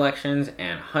Senate elections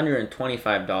and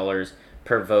 $125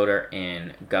 per voter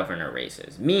in governor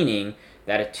races, meaning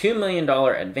that a $2 million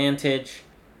advantage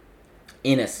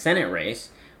in a Senate race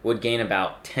would gain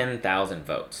about 10,000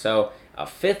 votes. So a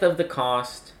fifth of the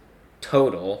cost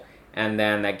total, and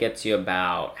then that gets you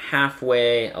about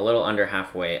halfway, a little under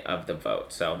halfway of the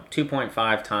vote. So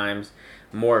 2.5 times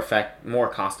more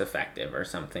cost effective or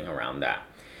something around that.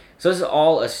 So this is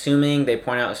all assuming, they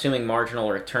point out, assuming marginal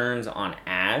returns on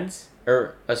ads,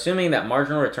 or assuming that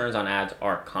marginal returns on ads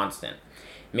are constant.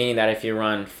 Meaning that if you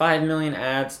run 5 million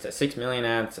ads to 6 million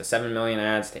ads to 7 million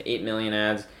ads to 8 million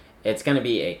ads, it's going to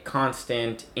be a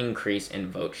constant increase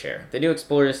in vote share. They do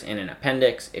explore this in an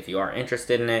appendix if you are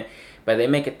interested in it, but they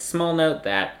make a small note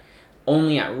that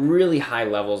only at really high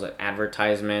levels of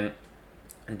advertisement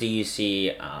do you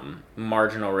see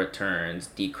marginal returns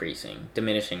decreasing,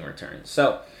 diminishing returns.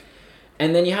 So,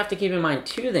 and then you have to keep in mind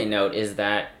too, they note, is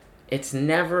that it's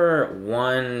never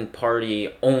one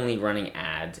party only running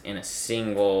ads in a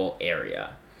single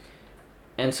area.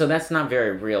 And so that's not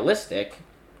very realistic,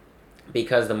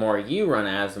 because the more you run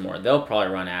ads, the more they'll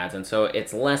probably run ads. And so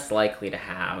it's less likely to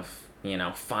have,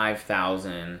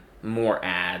 5,000 more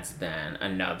ads than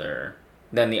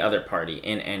the other party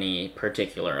in any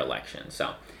particular election.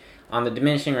 So on the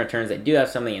diminishing returns, they do have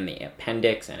something in the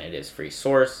appendix, and it is free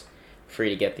source, free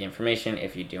to get the information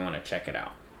if you do want to check it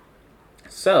out.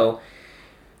 So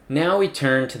now we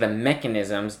turn to the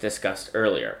mechanisms discussed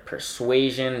earlier,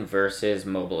 persuasion versus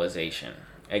mobilization.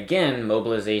 Again,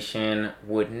 mobilization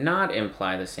would not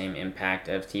imply the same impact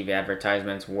of TV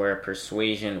advertisements, where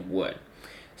persuasion would.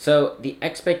 So the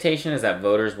expectation is that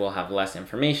voters will have less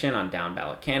information on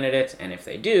down-ballot candidates, and if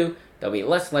they do, they'll be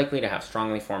less likely to have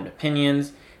strongly formed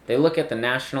opinions. They look at the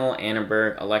National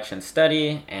Annenberg Election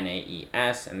Study,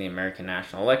 NAES, and the American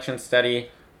National Election Study,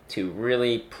 two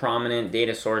really prominent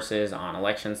data sources on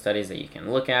election studies that you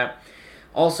can look at.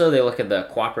 Also, they look at the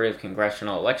Cooperative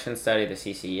Congressional Election Study, the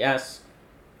CCES,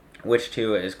 which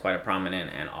too is quite a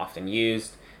prominent and often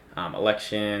used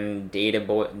election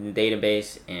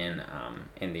database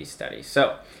in these studies.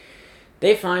 So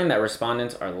they find that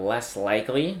respondents are less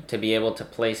likely to be able to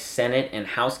place Senate and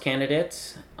House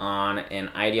candidates on an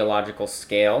ideological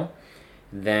scale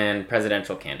than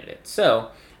presidential candidates. So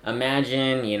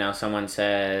imagine, someone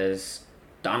says,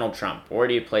 Donald Trump, where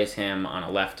do you place him on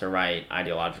a left to right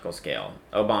ideological scale?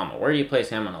 Obama, where do you place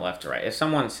him on a left to right? If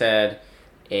someone said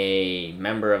a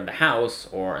member of the House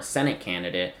or a Senate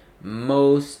candidate,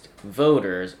 most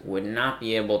voters would not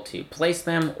be able to place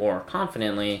them or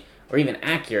confidently or even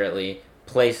accurately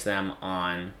place them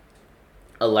on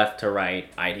a left to right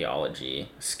ideology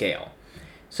scale.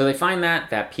 So they find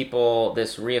that people,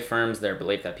 this reaffirms their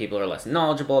belief that people are less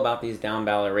knowledgeable about these down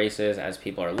ballot races, as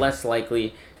people are less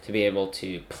likely to be able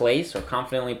to place or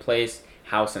confidently place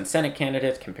House and Senate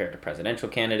candidates compared to presidential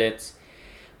candidates.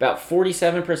 About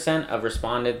 47% of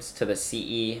respondents to the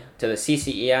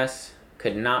CCES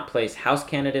could not place House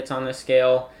candidates on this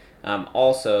scale.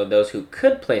 Also, those who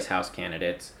could place House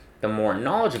candidates, the more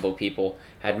knowledgeable people,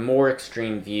 had more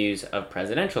extreme views of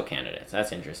presidential candidates.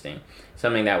 That's interesting.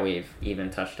 Something that we've even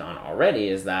touched on already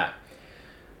is that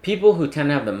people who tend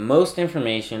to have the most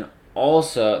information,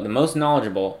 also the most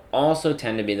knowledgeable, also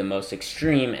tend to be the most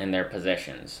extreme in their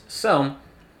positions. So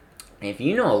if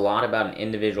you know a lot about an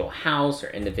individual House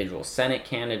or individual Senate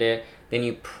candidate, then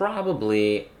you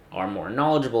probably are more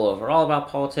knowledgeable overall about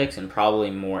politics and probably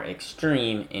more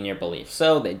extreme in your beliefs.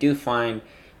 So they do find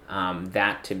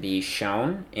that to be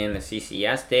shown in the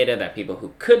CCS data, that people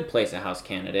who could place a House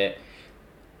candidate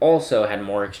also had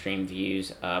more extreme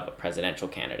views of a presidential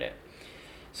candidate.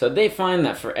 So they find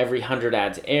that for every 100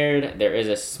 ads aired, there is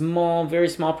a small, very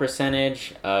small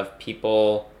percentage of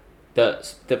people,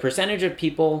 the percentage of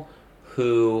people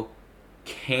who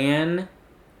cannot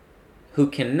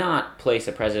place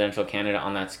a presidential candidate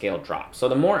on that scale drops. So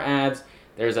the more ads,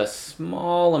 there's a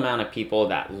small amount of people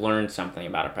that learn something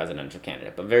about a presidential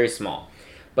candidate, but very small.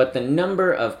 But the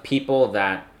number of people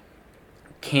that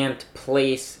can't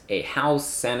place a House,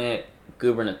 Senate,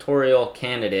 gubernatorial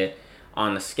candidate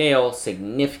on the scale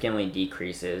significantly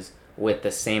decreases with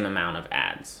the same amount of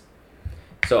ads.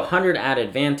 So 100 ad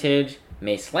advantage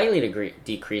may slightly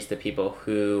decrease the people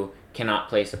who cannot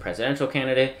place a presidential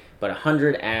candidate, but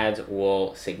 100 ads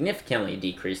will significantly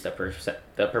decrease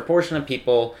the proportion of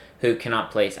people who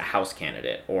cannot place a House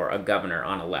candidate or a governor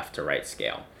on a left to right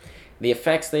scale. The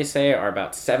effects, they say, are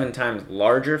about 7 times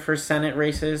larger for Senate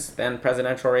races than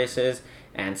presidential races,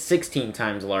 and 16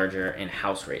 times larger in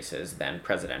House races than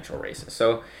presidential races.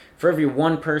 So for every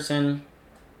one person,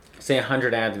 say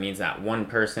 100 ads means that one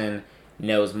person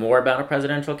knows more about a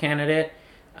presidential candidate.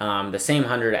 The same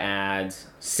 100 ads,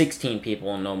 16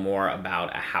 people know more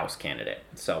about a House candidate.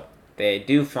 So they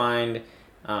do find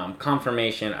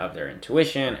confirmation of their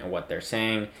intuition, and what they're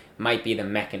saying might be the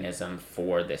mechanism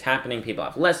for this happening. People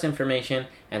have less information,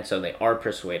 and so they are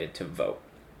persuaded to vote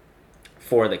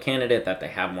for the candidate that they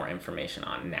have more information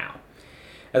on now.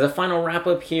 As a final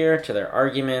wrap-up here to their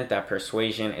argument that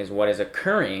persuasion is what is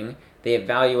occurring, they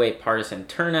evaluate partisan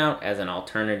turnout as an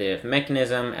alternative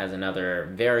mechanism, as another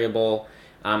variable.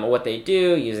 What they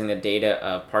do, using the data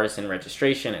of partisan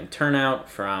registration and turnout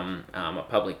from a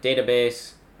public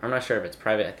database, I'm not sure if it's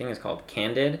private, I think it's called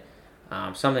Candid,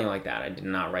 something like that. I did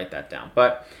not write that down.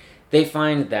 But they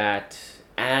find that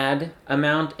ad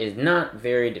amount is not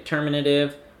very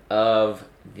determinative of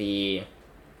the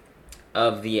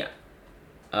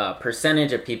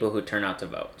percentage of people who turn out to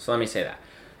vote. So let me say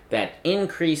that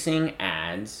increasing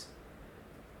ads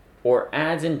or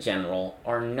ads in general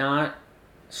are not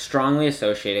strongly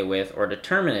associated with or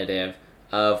determinative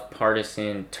of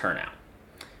partisan turnout.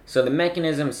 So the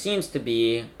mechanism seems to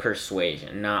be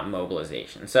persuasion, not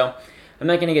mobilization. So I'm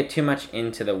not going to get too much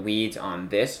into the weeds on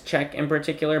this check in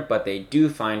particular, but they do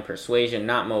find persuasion,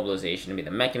 not mobilization, to be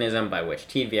the mechanism by which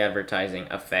TV advertising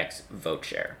affects vote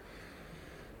share.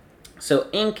 So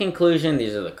in conclusion,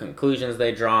 these are the conclusions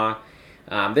they draw.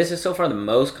 This is so far the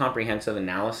most comprehensive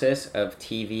analysis of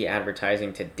TV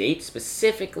advertising to date.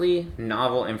 Specifically,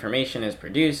 novel information is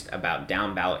produced about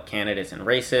down-ballot candidates and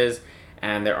races,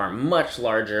 and there are much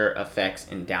larger effects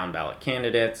in down-ballot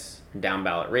candidates,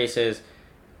 down-ballot races,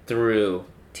 through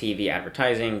TV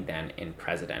advertising than in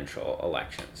presidential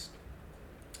elections.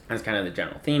 That's kind of the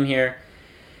general theme here.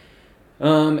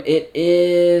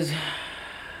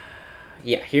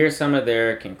 Here's some of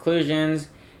their conclusions.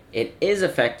 It is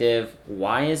effective.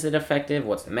 Why is it effective?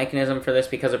 What's the mechanism for this?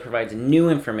 Because it provides new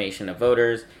information to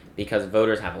voters, because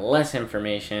voters have less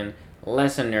information,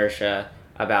 less inertia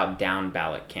about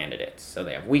down-ballot candidates. So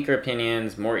they have weaker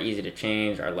opinions, more easy to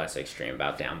change, are less extreme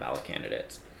about down-ballot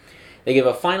candidates. They give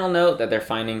a final note that their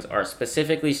findings are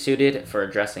specifically suited for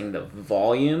addressing the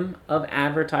volume of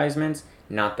advertisements,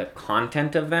 not the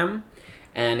content of them.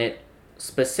 And it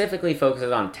specifically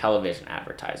focuses on television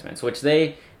advertisements, which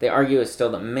they argue is still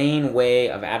the main way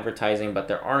of advertising, but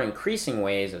there are increasing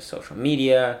ways of social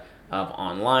media, of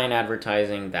online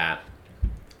advertising that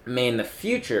may in the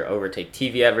future overtake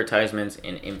TV advertisements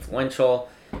in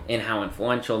how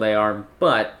influential they are.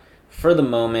 But for the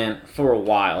moment, for a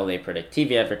while, they predict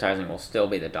TV advertising will still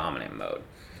be the dominant mode.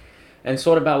 And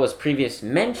sort of about was previously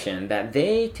mentioned, that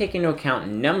they take into account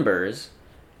numbers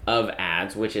of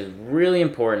ads, which is really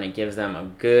important. It gives them a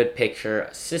good picture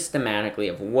systematically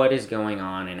of what is going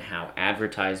on and how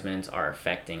advertisements are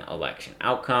affecting election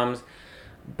outcomes.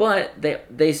 But they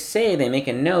make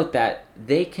a note that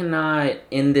they cannot,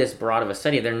 in this broad of a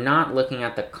study, they're not looking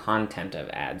at the content of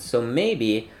ads. So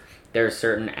maybe there are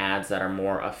certain ads that are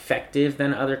more effective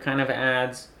than other kind of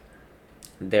ads.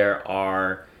 There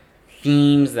are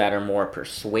themes that are more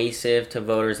persuasive to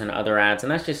voters than other ads.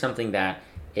 And that's just something that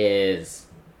is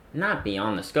not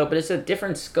beyond the scope, but it's a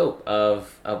different scope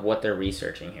of what they're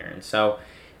researching here. And so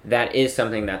that is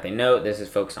something that they note. This is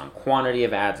focused on quantity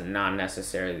of ads and not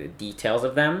necessarily the details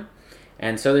of them.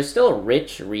 And so there's still a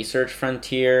rich research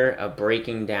frontier of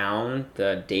breaking down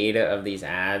the data of these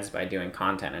ads by doing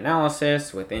content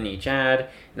analysis within each ad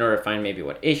in order to find maybe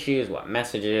what issues, what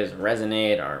messages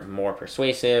resonate, are more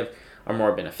persuasive, are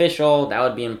more beneficial. That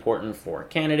would be important for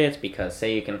candidates, because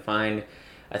say you can find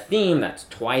a theme that's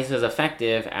twice as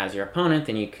effective as your opponent,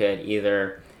 then you could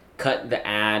either cut the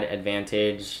ad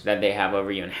advantage that they have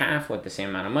over you in half with the same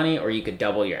amount of money, or you could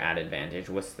double your ad advantage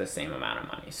with the same amount of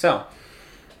money. So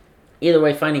either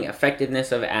way, finding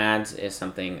effectiveness of ads is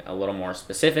something a little more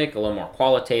specific, a little more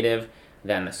qualitative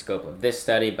than the scope of this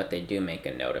study, but they do make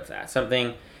a note of that.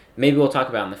 Something maybe we'll talk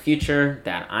about in the future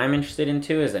that I'm interested in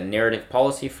too is a narrative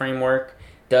policy framework.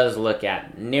 Does look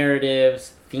at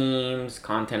narratives, themes,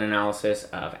 content analysis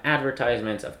of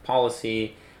advertisements, of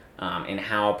policy, and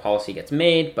how policy gets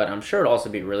made, but I'm sure it'll also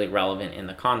be really relevant in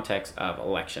the context of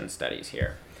election studies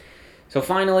here. So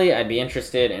finally, I'd be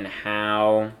interested in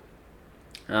how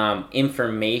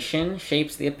information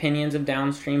shapes the opinions of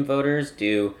downstream voters.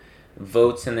 Do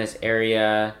votes in this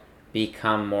area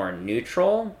become more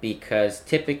neutral? Because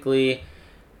typically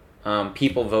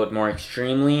people vote more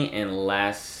extremely in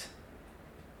less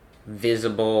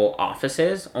visible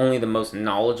offices. Only the most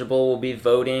knowledgeable will be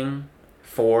voting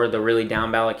for the really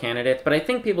down-ballot candidates. But I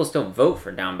think people still vote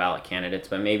for down-ballot candidates,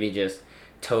 but maybe just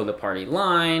toe the party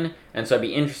line. And so I'd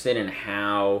be interested in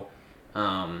how,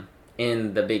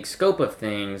 in the big scope of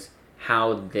things,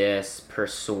 how this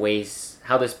persuasion,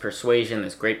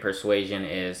 this great persuasion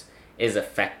is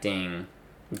affecting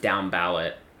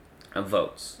down-ballot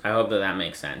votes. I hope that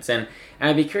makes sense. And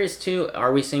I'd be curious too,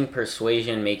 are we seeing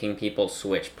persuasion making people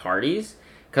switch parties?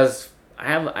 Because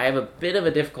I have a bit of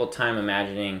a difficult time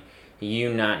imagining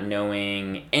you not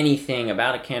knowing anything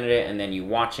about a candidate and then you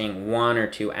watching one or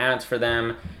two ads for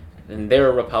them and they're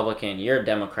a Republican, you're a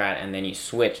Democrat, and then you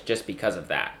switch just because of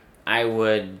that. I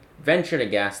would venture to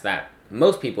guess that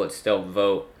most people would still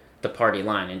vote the party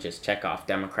line and just check off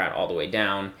Democrat all the way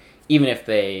down, even if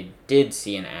they did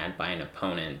see an ad by an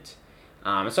opponent.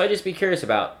 So I'd just be curious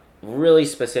about really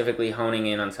specifically honing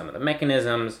in on some of the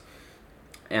mechanisms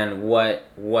and what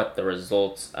the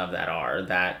results of that are.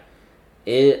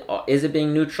 Is it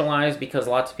being neutralized because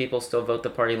lots of people still vote the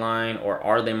party line, or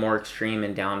are they more extreme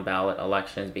in down-ballot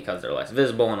elections because they're less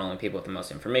visible and only people with the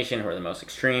most information who are the most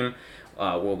extreme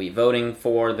will be voting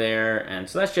for there? And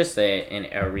so that's just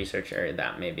a research area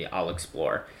that maybe I'll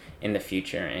explore in the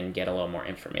future and get a little more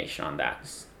information on that.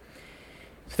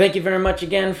 So thank you very much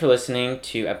again for listening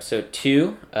to episode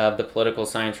 2 of the Political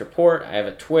Science Report. I have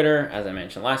a Twitter, as I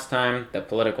mentioned last time, the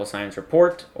Political Science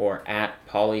Report, or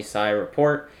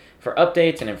 @PoliSciReport, for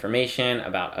updates and information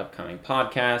about upcoming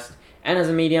podcasts, and as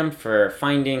a medium for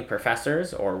finding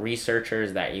professors or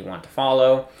researchers that you want to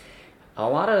follow. A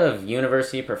lot of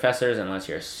university professors, unless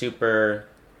you're a super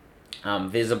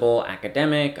visible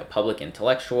academic, a public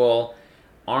intellectual,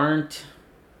 aren't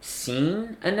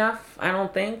seen enough, I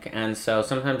don't think, and so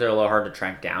sometimes they're a little hard to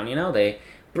track down. They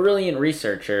brilliant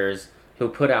researchers who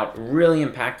put out really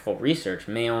impactful research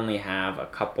may only have a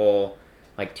couple,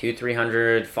 like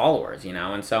 200-300 followers,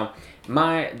 and so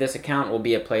this account will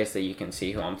be a place that you can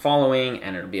see who I'm following,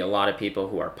 and it'll be a lot of people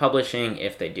who are publishing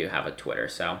if they do have a Twitter,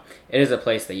 so it is a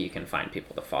place that you can find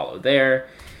people to follow there.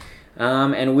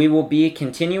 And we will be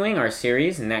continuing our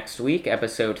series next week,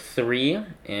 episode 3,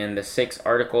 in the 6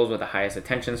 articles with the highest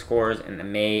attention scores in the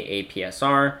May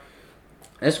APSR.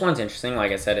 This one's interesting.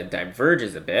 Like I said, it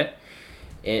diverges a bit.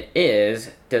 It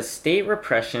is, does state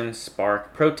repression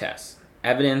spark protests?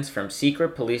 Evidence from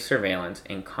secret police surveillance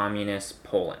in communist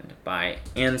Poland, by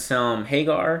Anselm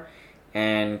Hagar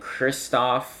and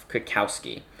Krzysztof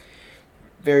Krakowski.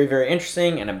 Very, very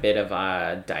interesting, and a bit of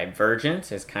a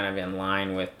divergence. Is kind of in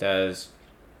line with, does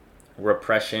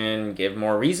repression give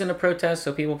more reason to protest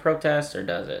so people protest, or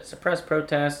does it suppress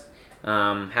protest?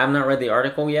 Have not read the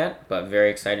article yet, but very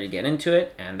excited to get into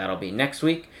it, and that'll be next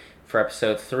week for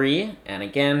episode 3. And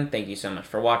again, thank you so much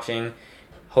for watching.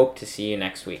 Hope to see you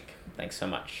next week. Thanks so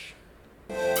much.